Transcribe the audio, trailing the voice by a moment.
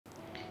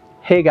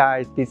Hey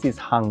guys, this is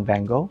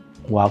Vanngo.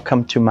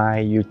 Welcome to my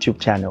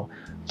YouTube channel.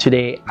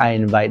 Today I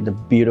invite the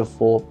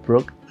beautiful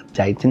Brooke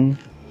Dighton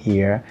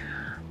here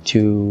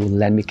to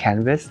let me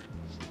canvas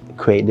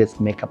create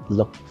this makeup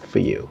look for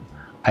you.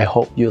 I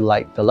hope you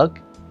like the look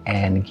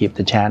and give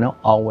the channel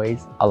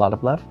always a lot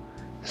of love.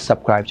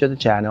 Subscribe to the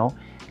channel,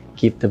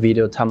 give the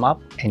video a thumb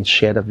up and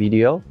share the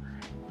video.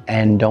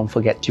 And don't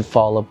forget to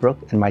follow Brooke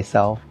and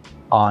myself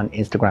on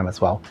Instagram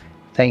as well.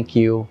 Thank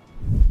you.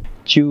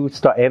 To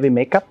start every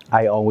makeup,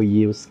 I always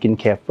use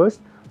skincare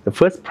first. The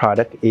first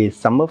product is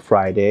Summer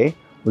Friday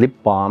Lip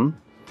Balm.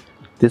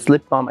 This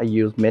lip balm I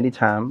use many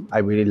times. I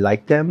really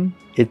like them.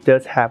 It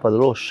does have a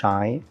little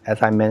shine,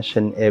 as I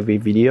mentioned every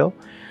video.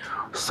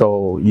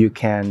 So you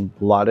can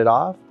blot it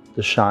off,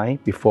 the shine,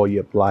 before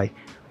you apply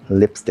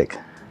lipstick.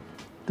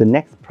 The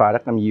next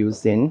product I'm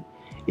using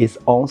is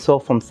also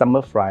from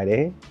Summer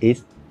Friday.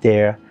 It's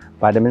their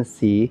Vitamin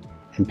C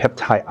and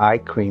Peptide Eye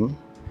Cream.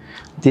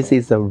 This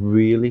is a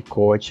really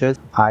gorgeous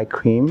eye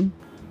cream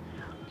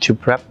to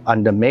prep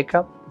under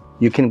makeup.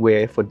 You can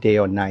wear it for day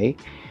or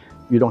night.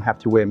 You don't have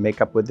to wear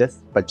makeup with this,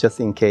 but just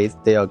in case,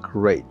 they are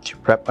great to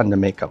prep under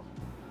makeup.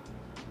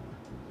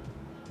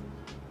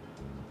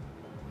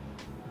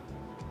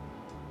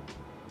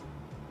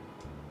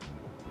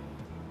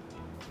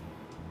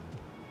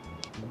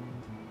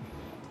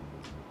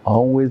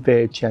 Always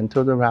very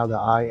gentle around the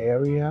eye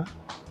area.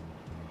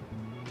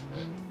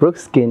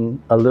 Brooke's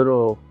skin a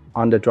little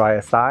on the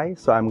drier side,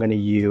 so I'm going to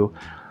use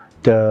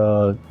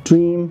the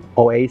Dream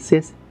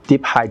Oasis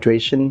Deep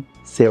Hydration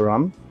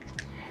Serum,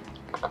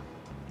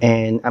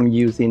 and I'm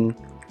using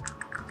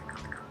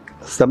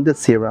some of the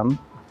serum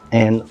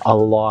and a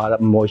lot of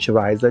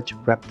moisturizer to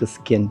prep the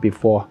skin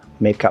before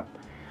makeup.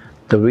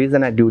 The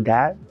reason I do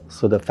that,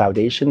 so the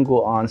foundation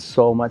go on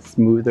so much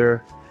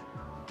smoother,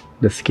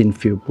 the skin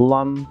feel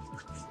plump.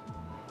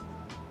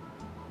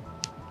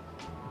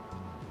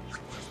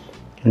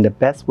 And the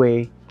best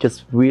way,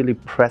 just really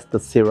press the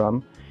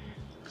serum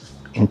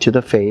into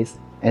the face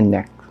and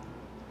neck.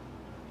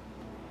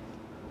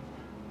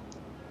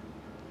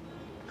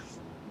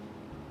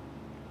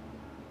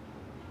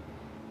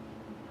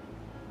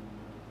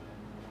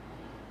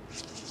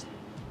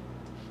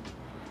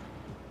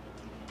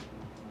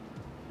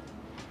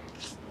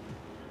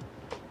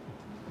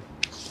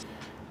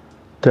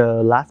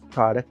 The last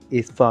product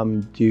is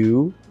from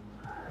Dew.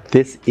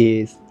 This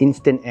is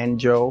Instant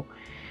Angel,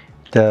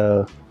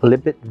 the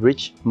Lipid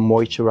Rich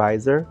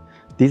Moisturizer.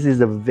 This is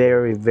a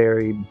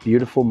very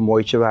beautiful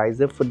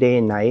moisturizer for day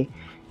and night.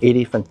 It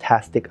is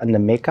fantastic under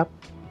makeup.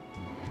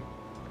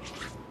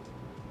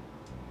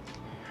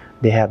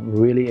 They have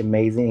really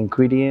amazing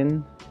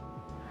ingredients.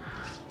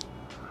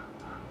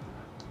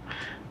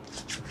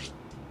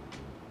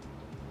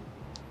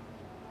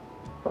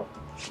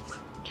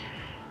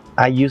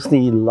 I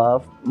usually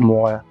love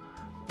more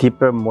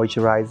deeper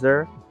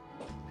moisturizer,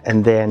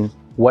 and then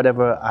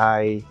whatever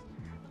I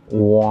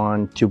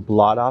want to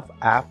blot off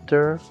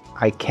after,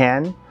 I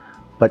can,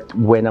 but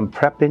when I'm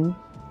prepping,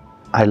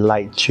 I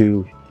like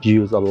to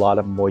use a lot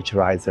of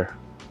moisturizer.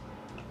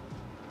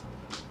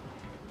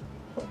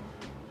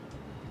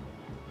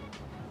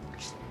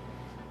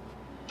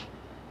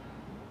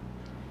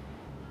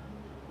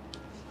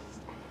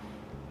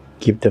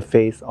 Give the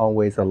face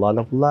always a lot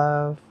of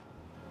love,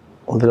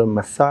 a little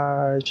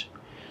massage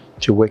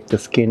to wake the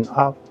skin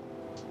up.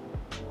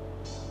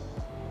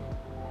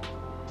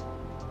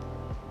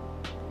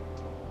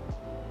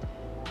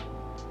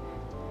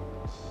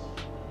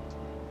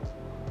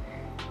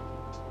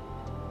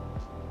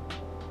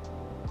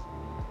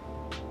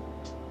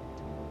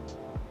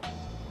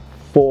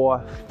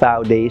 For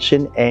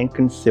foundation and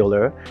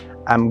concealer,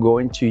 I'm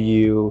going to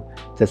use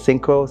the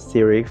Synchro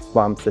series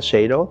from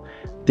Shiseido.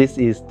 This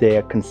is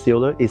their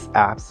concealer. It's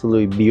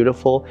absolutely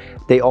beautiful.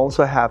 They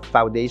also have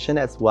foundation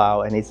as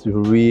well, and it's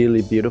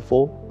really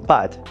beautiful.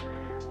 But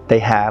they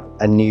have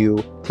a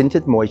new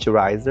tinted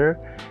moisturizer,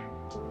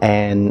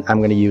 and I'm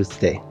gonna use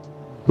today.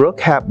 Brooke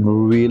have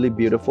really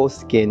beautiful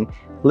skin,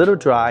 little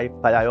dry,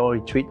 but I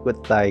already treat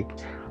with like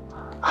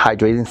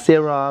hydrating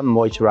serum,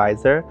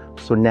 moisturizer.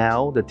 So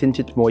now the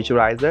tinted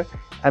moisturizer,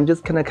 I'm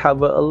just gonna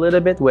cover a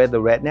little bit where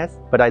the redness,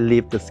 but I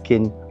leave the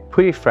skin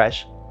pretty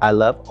fresh. I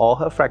love all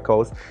her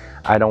freckles.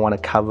 I don't want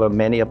to cover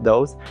many of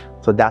those.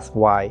 So that's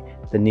why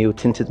the new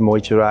tinted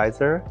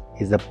moisturizer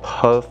is a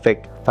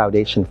perfect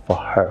foundation for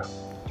her.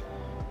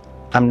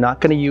 I'm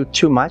not gonna use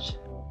too much.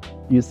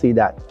 You see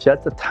that,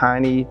 just a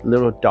tiny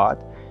little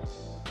dot.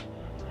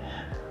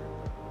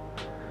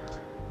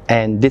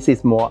 And this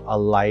is more a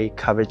light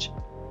coverage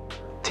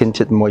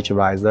tinted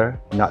moisturizer,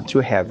 not too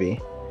heavy.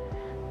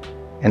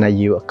 And I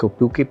use a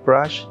kabuki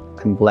brush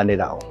and blend it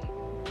out.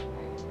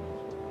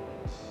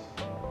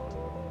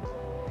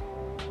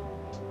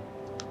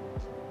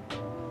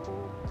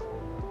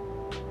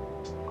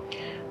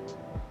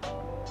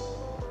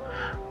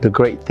 The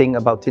great thing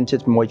about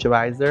tinted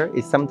moisturizer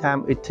is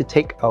sometimes it to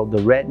take out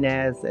the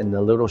redness and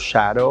the little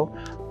shadow,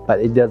 but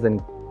it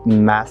doesn't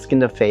mask in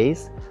the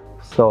face.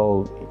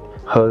 So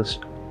her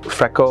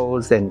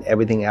freckles and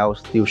everything else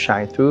still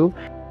shine through.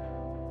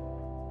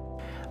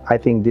 I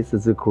think this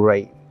is a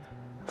great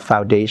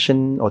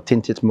foundation or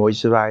tinted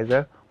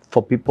moisturizer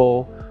for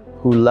people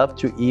who love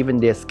to even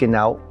their skin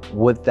out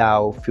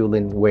without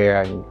feeling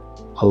wearing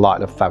a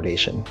lot of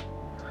foundation.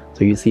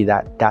 So you see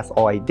that that's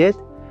all I did,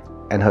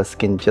 and her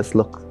skin just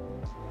looked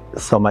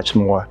so much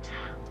more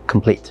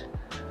complete.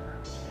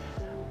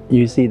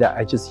 You see that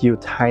I just use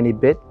a tiny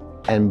bit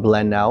and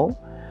blend out,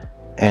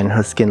 and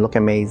her skin look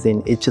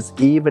amazing. It just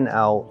even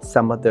out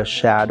some of the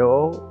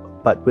shadow,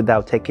 but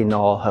without taking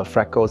all her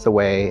freckles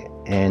away,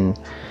 and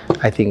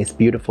I think it's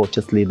beautiful.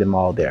 Just leave them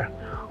all there.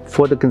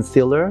 For the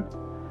concealer,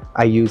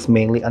 I use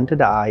mainly under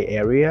the eye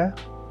area,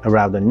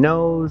 around the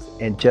nose,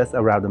 and just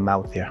around the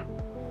mouth there.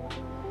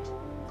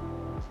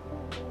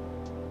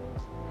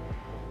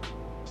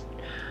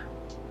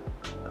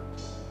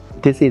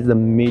 This is a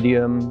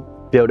medium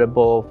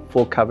buildable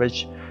full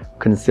coverage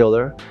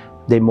concealer.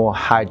 The more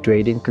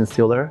hydrating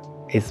concealer.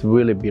 It's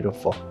really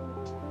beautiful.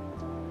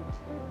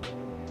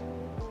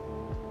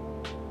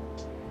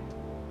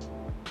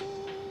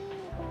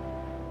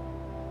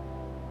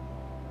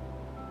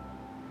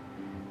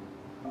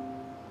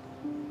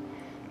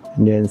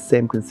 And then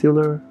same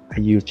concealer, I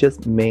use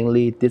just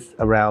mainly this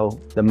around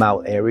the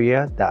mouth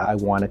area that I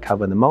want to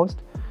cover the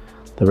most.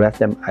 The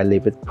rest of them I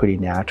leave it pretty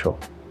natural.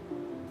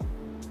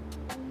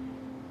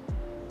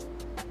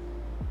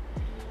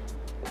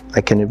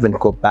 I can even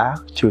go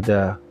back to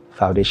the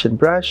foundation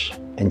brush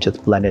and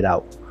just blend it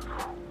out,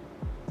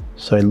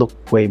 so it looks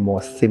way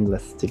more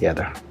seamless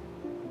together.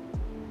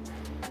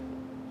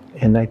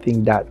 And I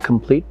think that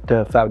complete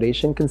the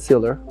foundation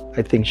concealer.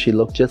 I think she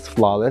looked just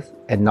flawless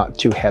and not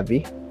too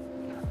heavy.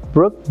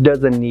 Brooke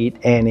doesn't need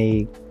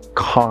any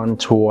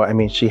contour. I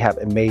mean, she have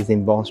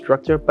amazing bone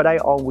structure, but I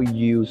always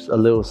use a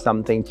little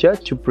something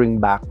just to bring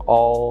back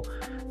all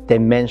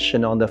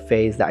dimension on the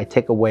face that I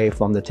take away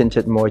from the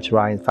tinted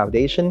moisturizing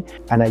foundation,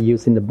 and I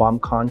use in the balm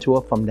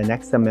contour from the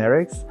NYX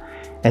Amerix.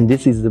 And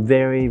this is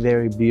very,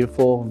 very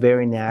beautiful,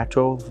 very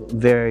natural,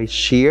 very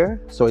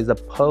sheer. So it's a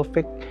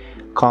perfect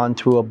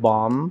contour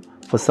balm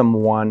for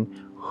someone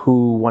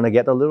who want to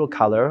get a little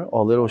color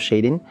or a little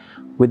shading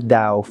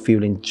without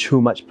feeling too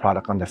much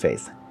product on the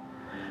face.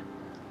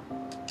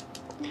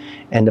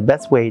 And the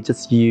best way,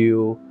 just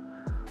use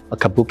a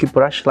kabuki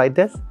brush like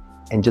this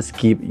and just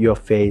give your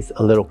face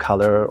a little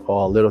color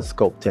or a little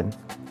sculpting.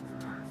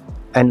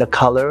 And the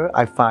color,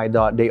 I find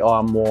that they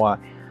are more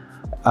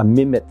a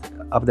mimic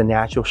of the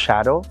natural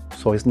shadow,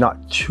 so it's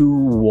not too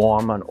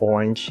warm and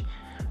orange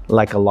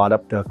like a lot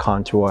of the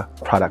contour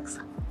products.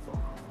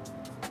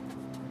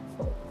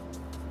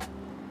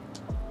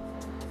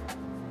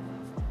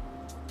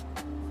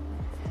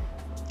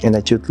 And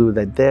I just do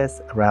like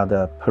this around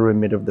the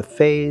perimeter of the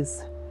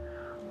face,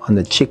 on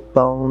the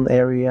cheekbone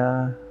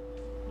area.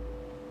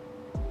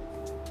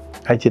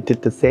 I just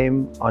did the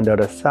same on the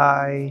other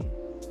side.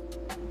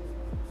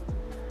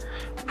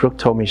 Brooke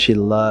told me she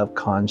loved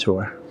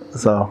contour,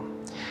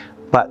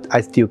 but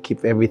I still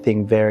keep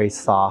everything very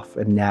soft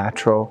and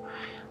natural,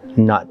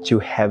 not too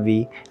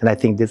heavy. And I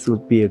think this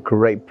would be a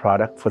great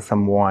product for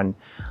someone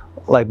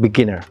like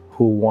beginner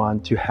who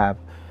want to have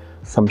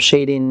some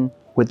shading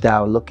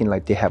without looking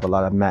like they have a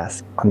lot of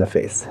mask on the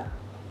face.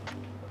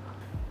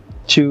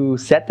 To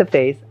set the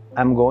face,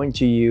 I'm going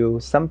to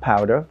use some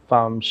powder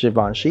from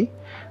Givenchy.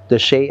 The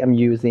shade I'm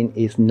using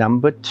is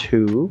number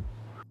 2.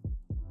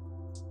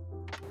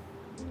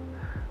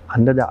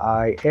 Under the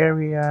eye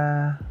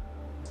area.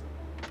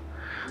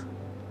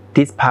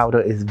 This powder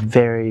is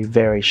very,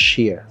 very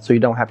sheer, so you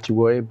don't have to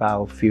worry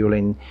about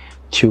feeling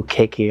too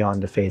cakey on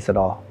the face at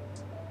all.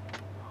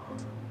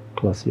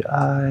 Close your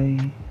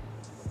eye.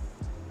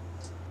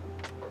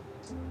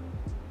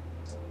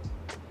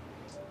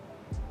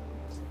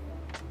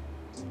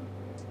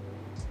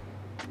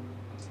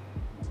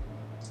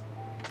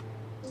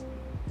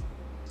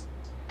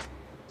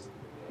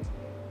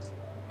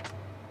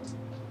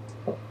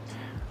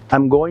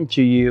 I'm going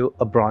to use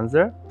a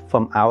bronzer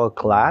from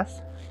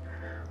Hourglass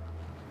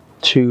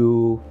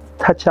to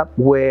touch up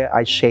where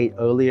I shade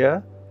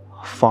earlier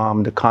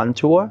from the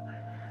contour.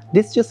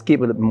 This just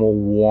gives it more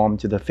warm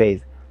to the face.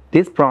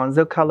 This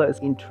bronzer color is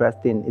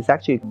interesting. It's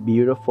actually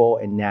beautiful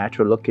and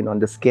natural looking on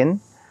the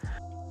skin.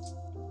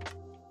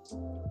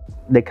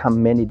 They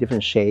come many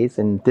different shades,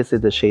 and this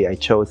is the shade I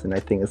chose, and I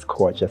think it's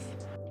gorgeous.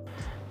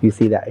 You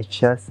see that it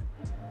just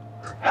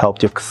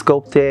helped to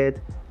sculpt it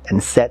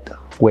and set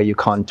where you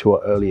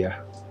contour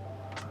earlier.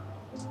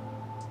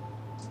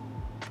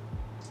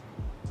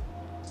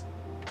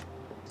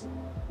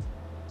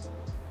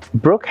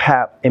 Brooke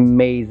have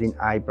amazing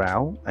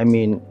eyebrow. I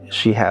mean,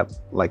 she have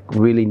like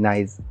really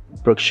nice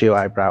Brooke Shield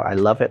eyebrow. I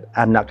love it.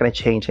 I'm not gonna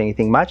change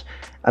anything much.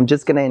 I'm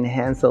just gonna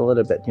enhance a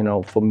little bit. You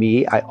know, for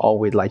me, I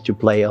always like to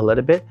play a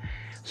little bit.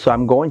 So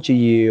I'm going to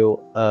use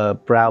a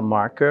brow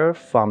marker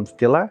from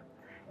Stila,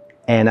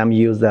 and I'm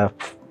using a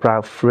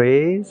brow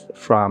freeze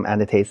from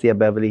Anastasia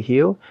Beverly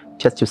Hills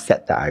just to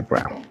set the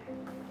eyebrow.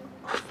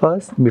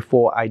 First,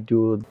 before I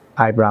do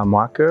eyebrow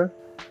marker,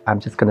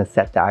 I'm just gonna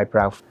set the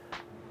eyebrow.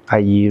 I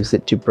use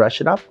it to brush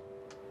it up.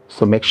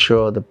 So make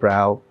sure the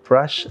brow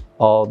brush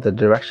all the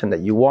direction that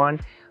you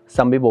want.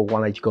 Some people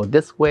want to go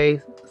this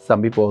way,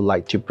 some people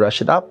like to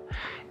brush it up.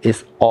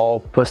 It's all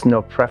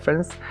personal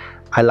preference.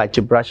 I like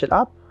to brush it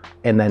up,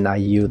 and then I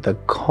use the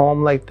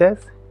comb like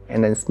this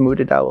and then smooth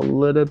it out a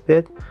little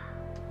bit,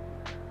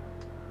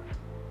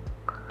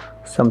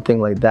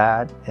 something like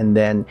that. And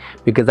then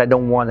because I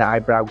don't want the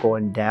eyebrow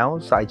going down,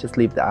 so I just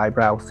leave the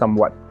eyebrow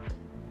somewhat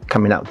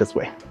coming out this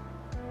way.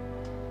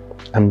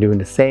 I'm doing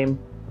the same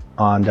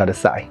on the other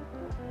side.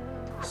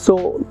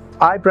 So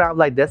eyebrow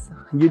like this,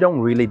 you don't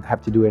really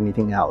have to do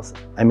anything else.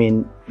 I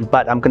mean,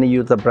 but I'm gonna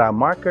use a brown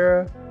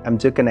marker. I'm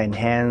just gonna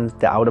enhance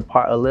the outer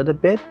part a little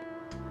bit.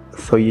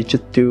 So you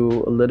just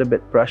do a little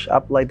bit brush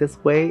up like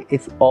this way.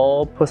 It's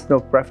all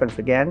personal preference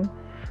again.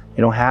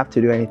 You don't have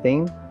to do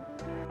anything.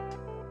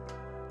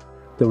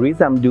 The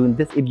reason I'm doing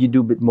this, if you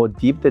do a bit more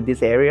deep to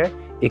this area,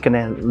 it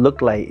can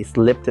look like it's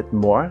lifted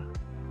more.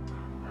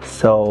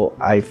 So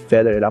I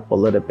feather it up a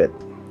little bit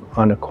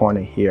on the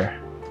corner here.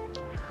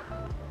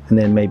 And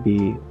then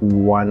maybe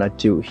 1 or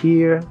 2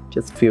 here,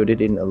 just fill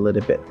it in a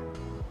little bit.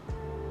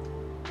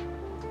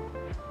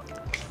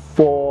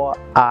 For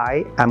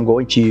eye, I'm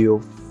going to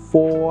use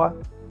 4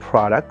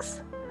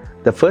 products.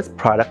 The first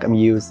product I'm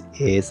using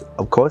is,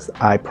 of course,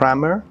 eye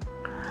primer.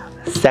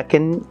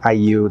 Second, I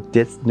use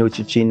this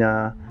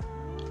Neutrogena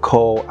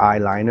Kohl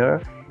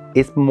eyeliner.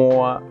 It's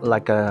more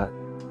like a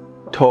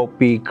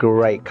taupey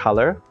gray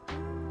color.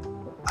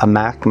 A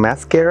MAC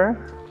mascara,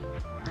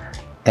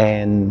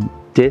 and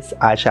this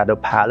eyeshadow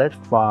palette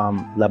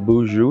from La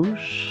Bouche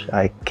Rouge.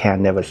 I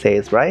can never say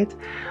it's right,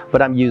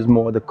 but I'm using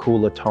more the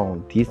cooler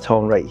tone. This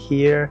tone right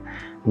here,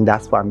 and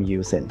that's what I'm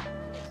using.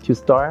 To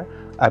start,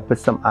 I put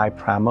some eye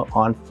primer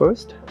on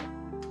first.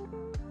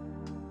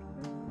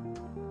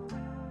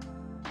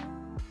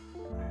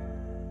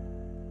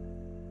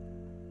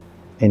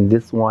 In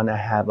this one, I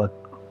have a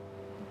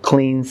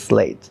clean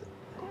slate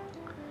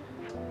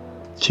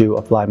to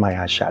apply my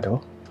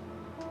eyeshadow.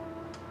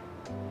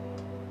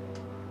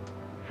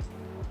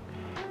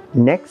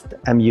 Next,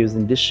 I'm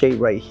using this shade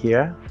right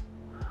here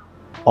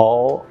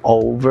all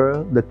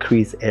over the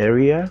crease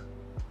area.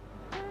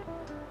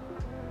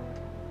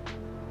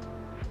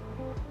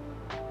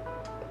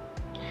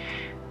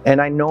 And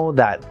I know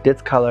that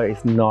this color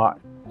is not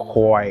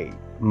quite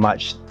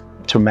much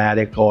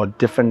dramatic or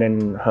different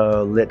than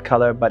her lid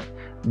color, but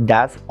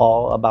that's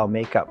all about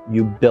makeup.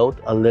 You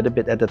build a little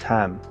bit at a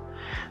time.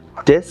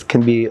 This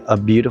can be a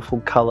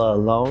beautiful color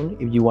alone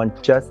if you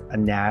want just a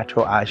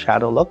natural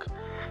eyeshadow look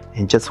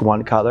in just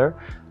one color.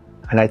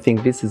 And I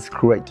think this is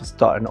great to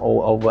start an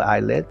all over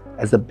eyelid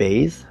as a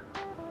base.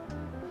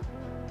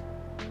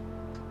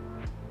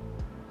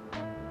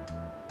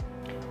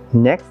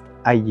 Next,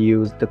 I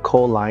use the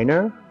Kohl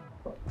liner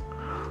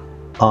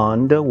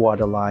on the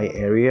waterline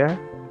area,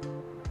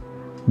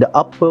 the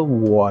upper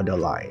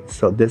waterline.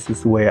 So this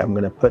is where I'm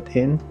gonna put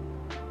in.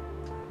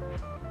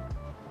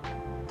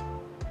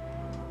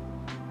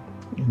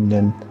 And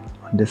then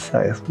on this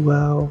side as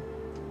well.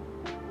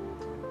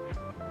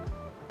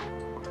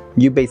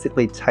 You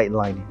basically tight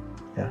lining.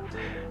 Yeah.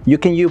 You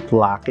can use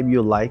black if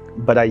you like,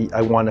 but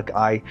I want the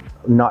eye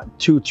not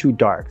too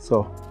dark.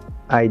 So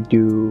I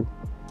do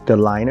the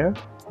liner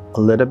a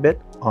little bit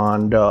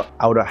on the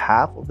outer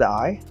half of the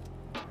eye.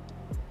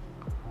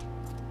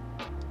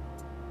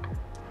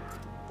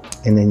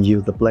 And then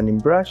use the blending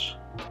brush.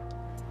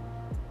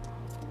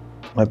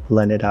 I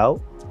blend it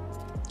out,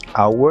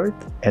 outward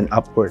and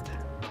upward.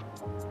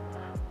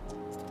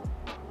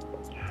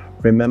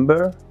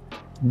 Remember,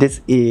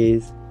 this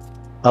is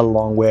a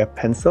long wear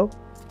pencil.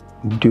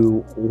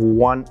 Do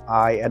one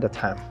eye at a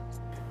time.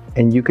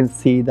 And you can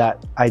see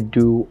that I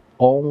do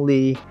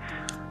only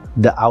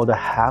the outer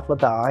half of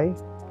the eye.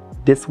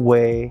 This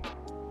way,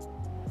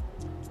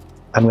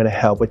 I'm gonna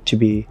help it to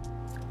be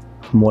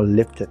more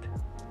lifted.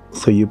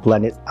 So you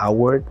blend it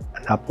outward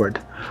and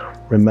upward.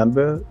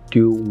 Remember,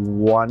 do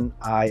one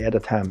eye at a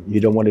time. You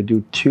don't want to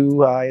do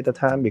 2 eyes at a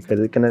time because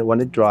it's gonna,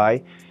 when it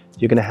dry,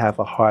 you're gonna have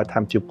a hard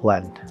time to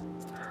blend.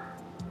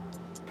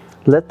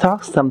 Let's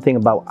talk something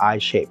about eye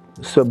shape.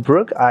 So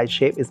Brooke eye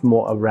shape is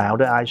more a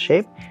rounded eye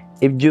shape.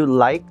 If you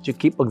like to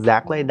keep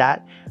exactly like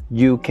that,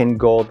 you can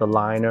go the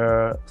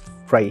liner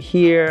right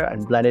here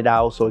and blend it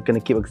out, so it's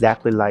gonna keep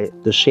exactly like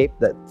the shape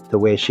that the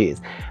way she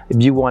is.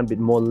 If you want a bit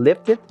more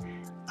lifted,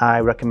 I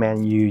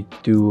recommend you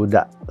do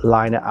the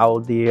liner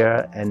out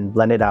there and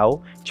blend it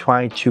out.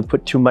 Try to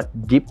put too much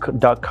deep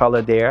dark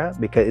color there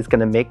because it's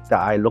gonna make the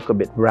eye look a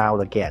bit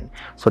round again.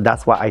 So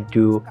that's why I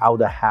do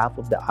outer half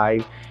of the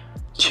eye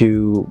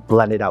to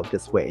blend it out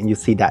this way, and you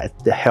see that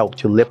it's the help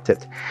to lift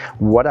it.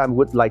 What I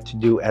would like to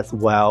do as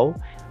well,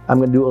 I'm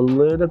gonna do a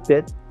little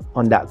bit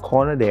on that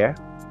corner there,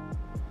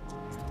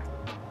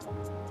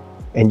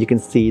 and you can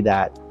see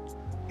that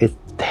it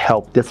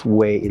helped this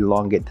way,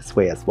 elongate this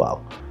way as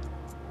well.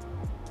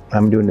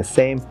 I'm doing the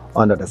same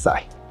on the other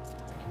side.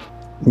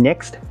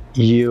 Next,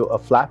 use a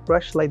flat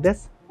brush like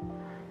this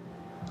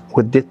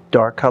with this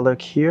dark color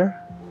here,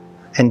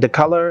 and the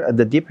color,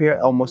 the deep here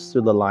almost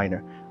to the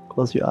liner.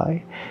 Close your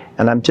eye,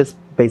 and I'm just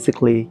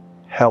basically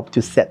help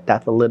to set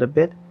that a little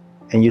bit.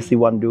 And you see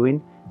what I'm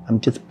doing? I'm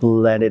just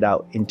blend it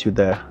out into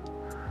the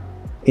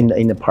in the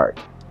inner part.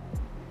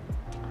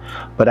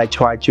 But I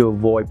try to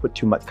avoid put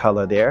too much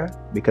color there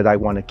because I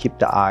want to keep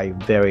the eye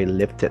very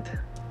lifted.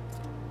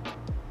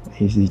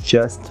 You see,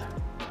 just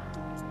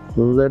a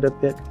little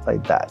bit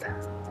like that.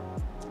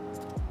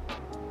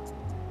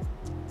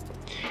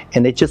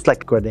 And it's just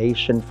like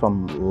gradation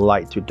from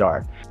light to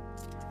dark.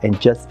 And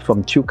just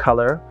from two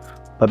color,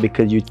 but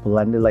because you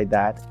blend it like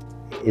that,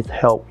 it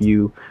helps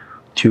you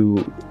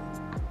to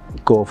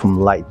go from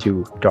light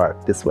to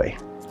dark this way.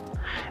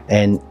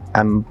 And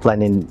I'm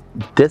blending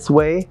this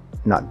way,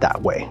 not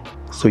that way.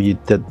 So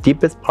the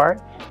deepest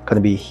part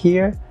gonna be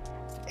here,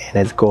 and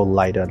let's go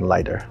lighter and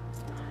lighter.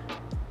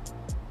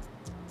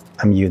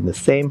 I'm using the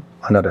same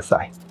on the other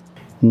side.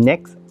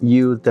 Next,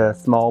 use the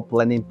small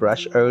blending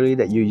brush early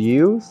that you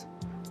use,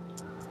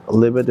 a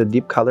little bit of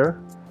deep color,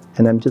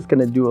 and I'm just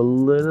gonna do a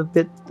little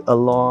bit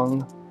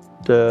along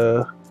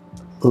the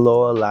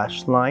lower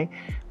lash line,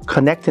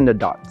 connecting the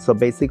dots. So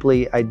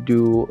basically, I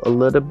do a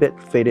little bit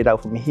faded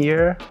out from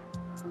here,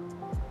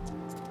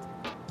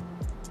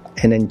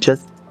 and then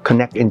just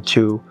connect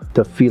into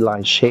the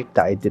feline shape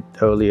that I did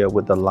earlier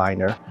with the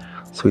liner.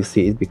 So you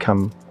see it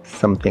become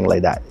something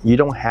like that. You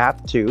don't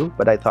have to,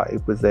 but I thought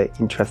it was an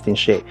interesting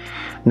shape.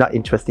 Not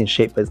interesting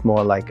shape, but it's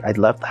more like I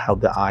loved how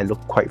the eye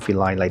looked quite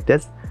feline like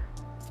this.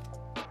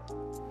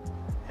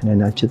 And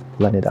then I just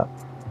blend it up.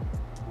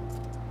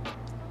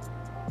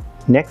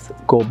 Next,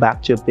 go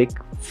back to a big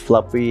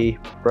fluffy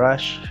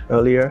brush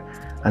earlier,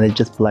 and then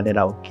just blend it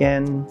out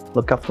again.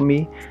 Look up for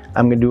me.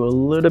 I'm gonna do a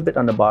little bit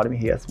on the bottom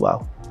here as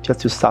well, just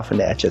to soften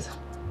the edges.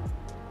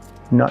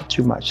 Not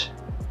too much.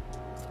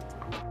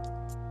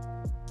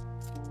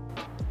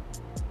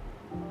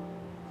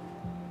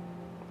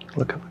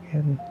 Look up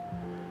again.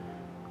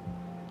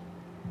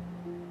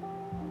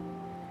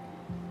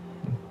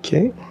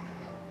 Okay.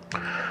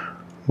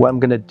 What I'm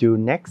gonna do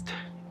next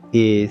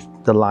is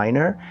the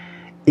liner.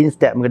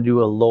 Instead, I'm gonna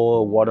do a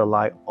lower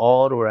waterline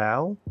all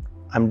around.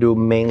 I'm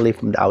doing mainly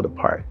from the outer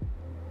part.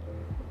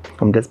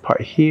 From this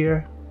part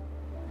here.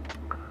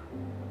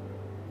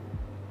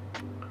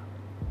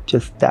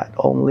 Just that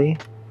only.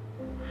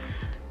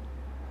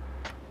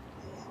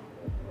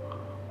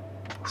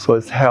 So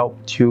it's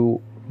helped to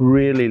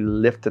really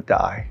lift the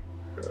eye.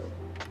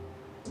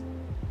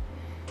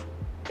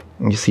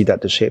 And you see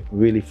that the shape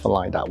really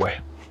feline that way.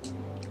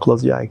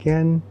 Close your eye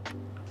again.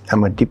 I'm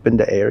gonna deepen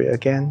the area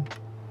again.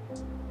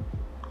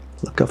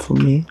 Look up for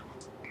me.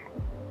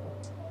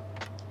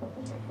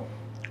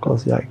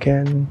 Close your eye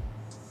again.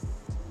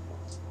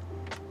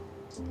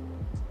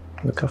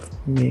 Look up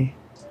for me.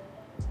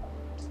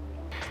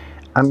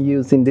 I'm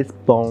using this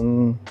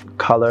bone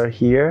color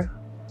here,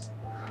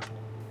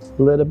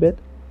 a little bit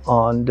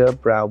on the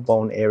brow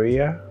bone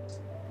area.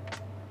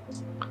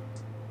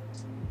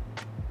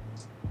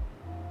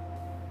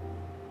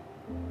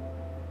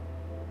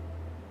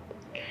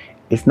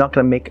 It's not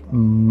gonna make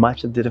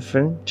much of the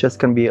difference, just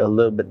gonna be a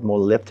little bit more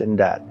lift in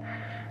that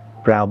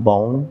brow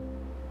bone.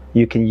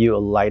 You can use a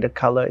lighter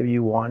color if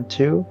you want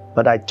to,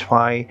 but I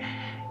try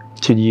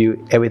to use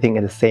everything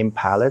in the same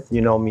palette.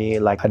 You know me,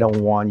 like I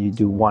don't want you to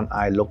do one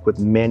eye look with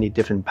many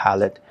different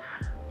palettes.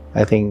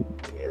 I think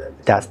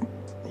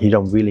you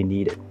don't really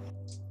need it.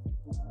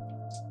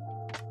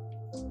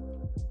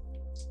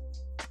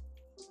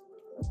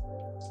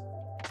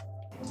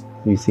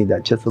 You see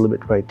that just a little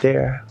bit right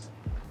there.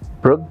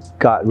 Brooke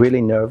got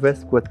really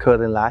nervous with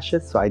curling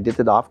lashes, so I did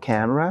it off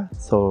camera,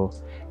 so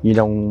you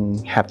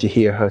don't have to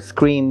hear her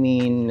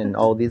screaming and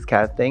all these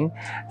kind of things.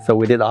 So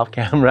we did off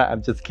camera.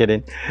 I'm just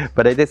kidding.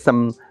 But I did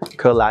some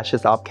curl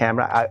lashes off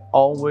camera. I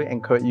always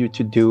encourage you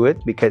to do it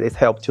because it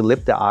helps to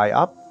lift the eye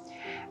up.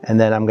 And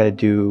then I'm gonna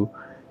do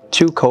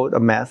 2 coats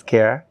of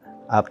mascara,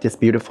 of this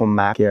beautiful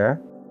mascara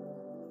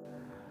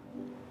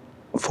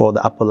for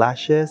the upper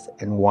lashes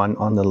and 1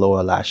 on the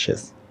lower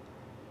lashes.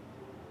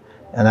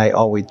 And I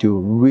always do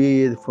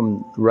right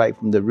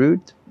from the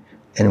root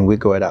and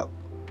wiggle it out.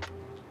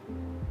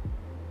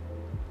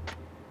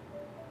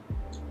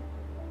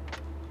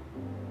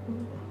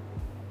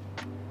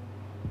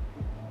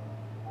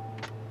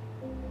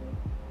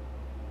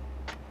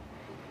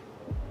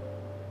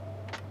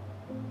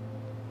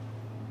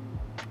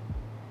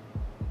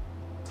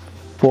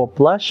 For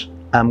blush,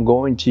 I'm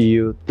going to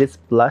use this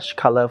blush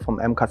color from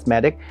M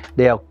Cosmetic.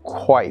 They are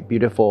quite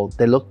beautiful.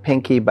 They look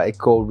pinky, but it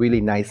goes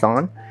really nice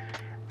on.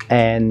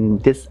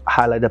 And this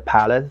highlighter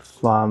palette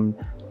from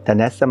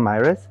Danessa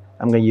Myris,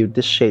 I'm gonna use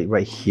this shade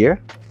right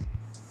here.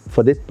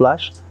 For this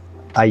blush,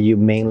 I use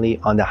mainly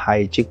on the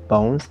high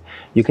cheekbones.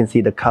 You can see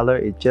the color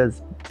is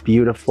just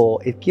beautiful.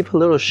 It gives a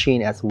little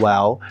sheen as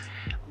well.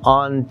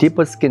 On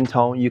deeper skin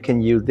tone, you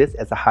can use this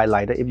as a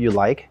highlighter if you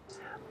like,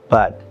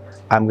 but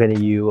I'm gonna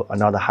use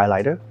another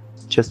highlighter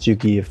just to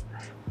give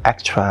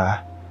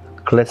extra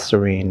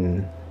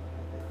glycerin.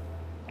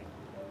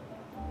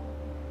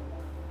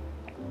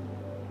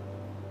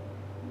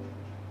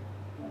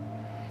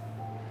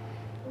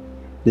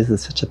 This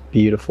is such a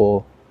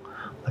beautiful,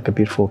 like a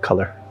beautiful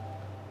color.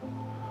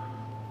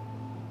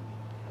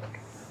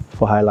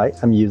 For highlight,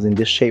 I'm using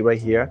this shade right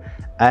here.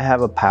 I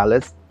have a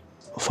palette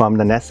from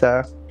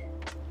Danessa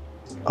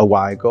a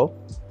while ago,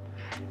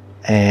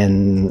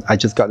 and I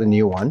just got a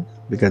new one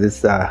because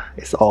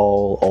it's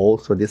all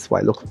old, so this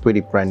white looks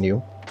pretty brand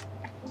new.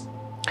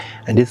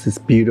 And this is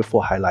beautiful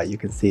highlight. You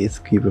can see it's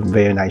giving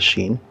very nice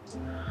sheen.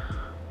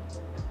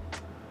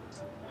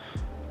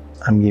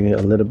 I'm giving it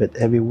a little bit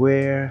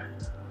everywhere.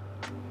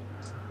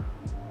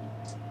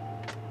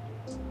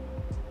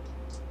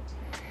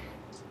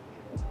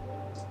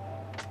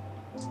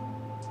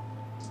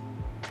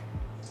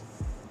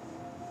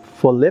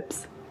 For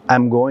lips,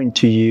 I'm going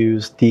to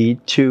use the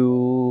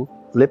two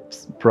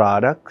lips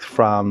products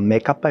from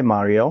Makeup by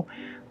Mario,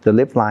 the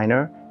lip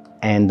liner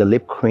and the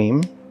lip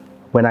cream.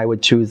 When I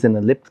would choose in the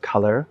lip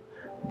color,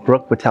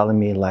 Brooke was telling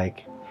me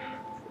like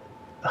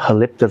her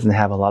lip doesn't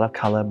have a lot of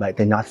color, but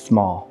they're not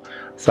small.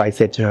 So I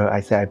said to her,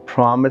 I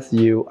promise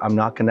you I'm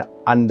not gonna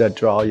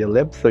underdraw your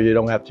lips, so you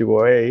don't have to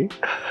worry.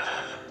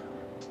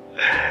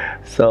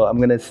 So I'm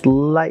gonna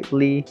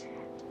slightly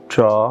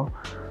draw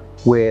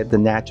with the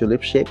natural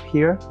lip shape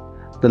here.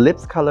 The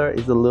lips color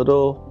is a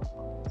little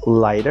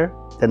lighter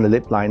than the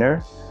lip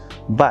liner,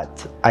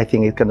 but I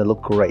think it's gonna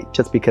look great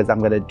just because I'm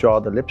gonna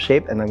draw the lip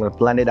shape and I'm gonna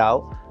blend it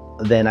out.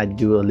 Then I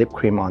do a lip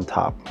cream on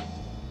top.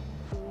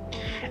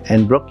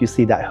 And Brooke, you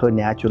see that her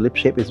natural lip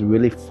shape is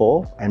really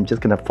full. I'm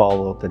just gonna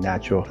follow the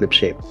natural lip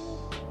shape.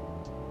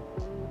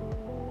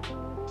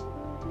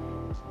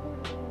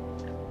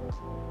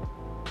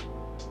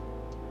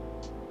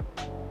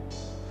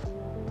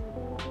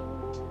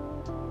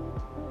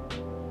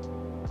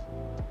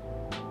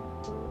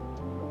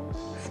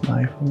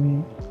 Smile for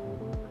me.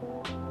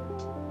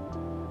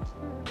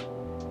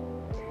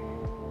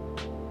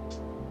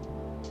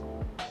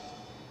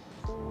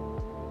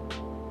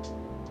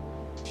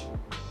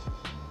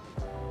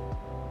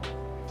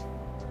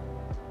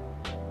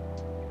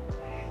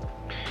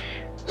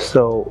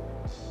 So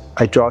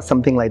I draw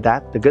something like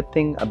that. The good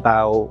thing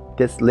about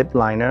this lip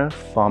liner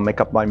from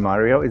Makeup by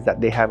Mario is that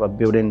they have a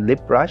built-in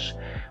lip brush,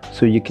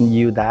 so you can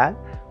use that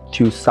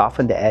to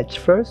soften the edge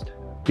first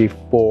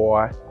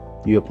before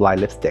you apply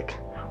lipstick.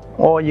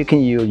 Or you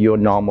can use your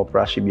normal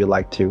brush if you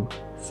like to.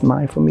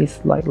 Smile for me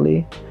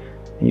slightly.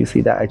 And you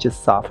see that I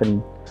just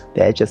soften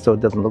the edges so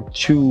it doesn't look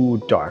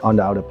too dark on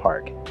the outer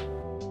part.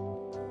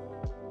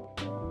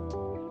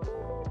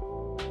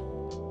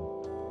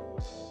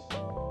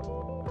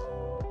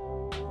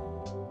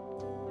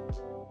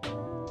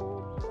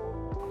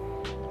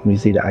 You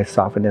see that I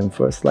soften them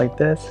first like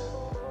this.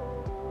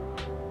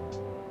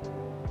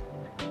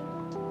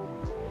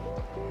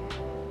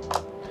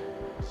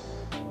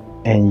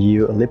 And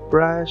use a lip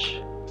brush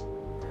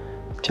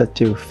just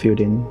to fill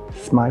in.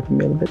 Smile for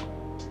me a little bit.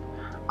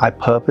 I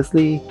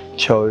purposely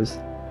chose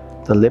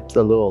the lips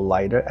a little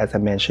lighter, as I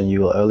mentioned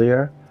you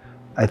earlier.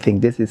 I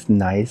think this is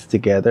nice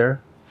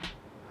together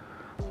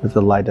with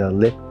the lighter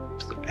lips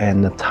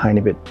and a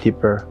tiny bit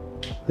deeper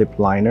lip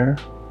liner.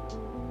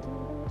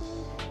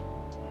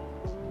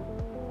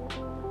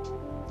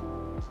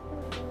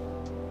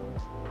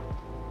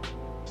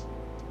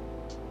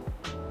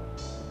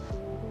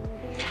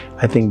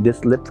 I think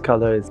this lip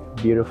color is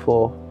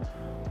beautiful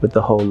with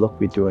the whole look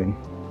we're doing.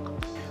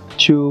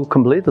 To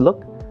complete the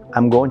look,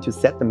 I'm going to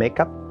set the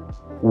makeup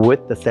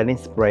with the setting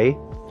spray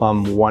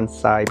from One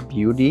Side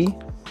Beauty.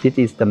 This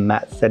is the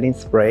matte setting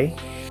spray.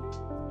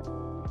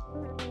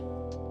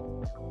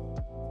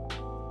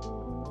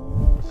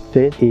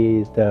 This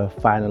is the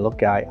final look,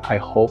 guys. I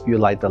hope you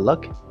like the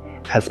look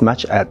as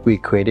much as we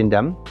creating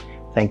them.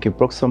 Thank you,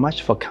 Brooke, so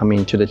much for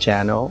coming to the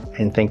channel,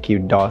 and thank you,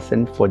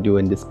 Dawson, for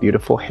doing this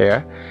beautiful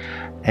hair.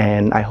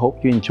 And I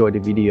hope you enjoyed the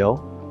video.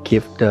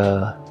 Give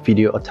the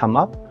video a thumb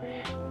up,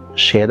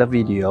 share the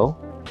video,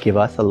 give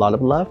us a lot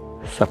of love,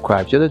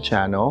 subscribe to the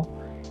channel,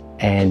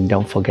 and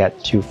don't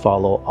forget to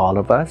follow all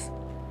of us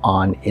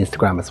on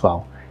Instagram as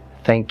well.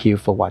 Thank you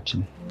for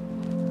watching.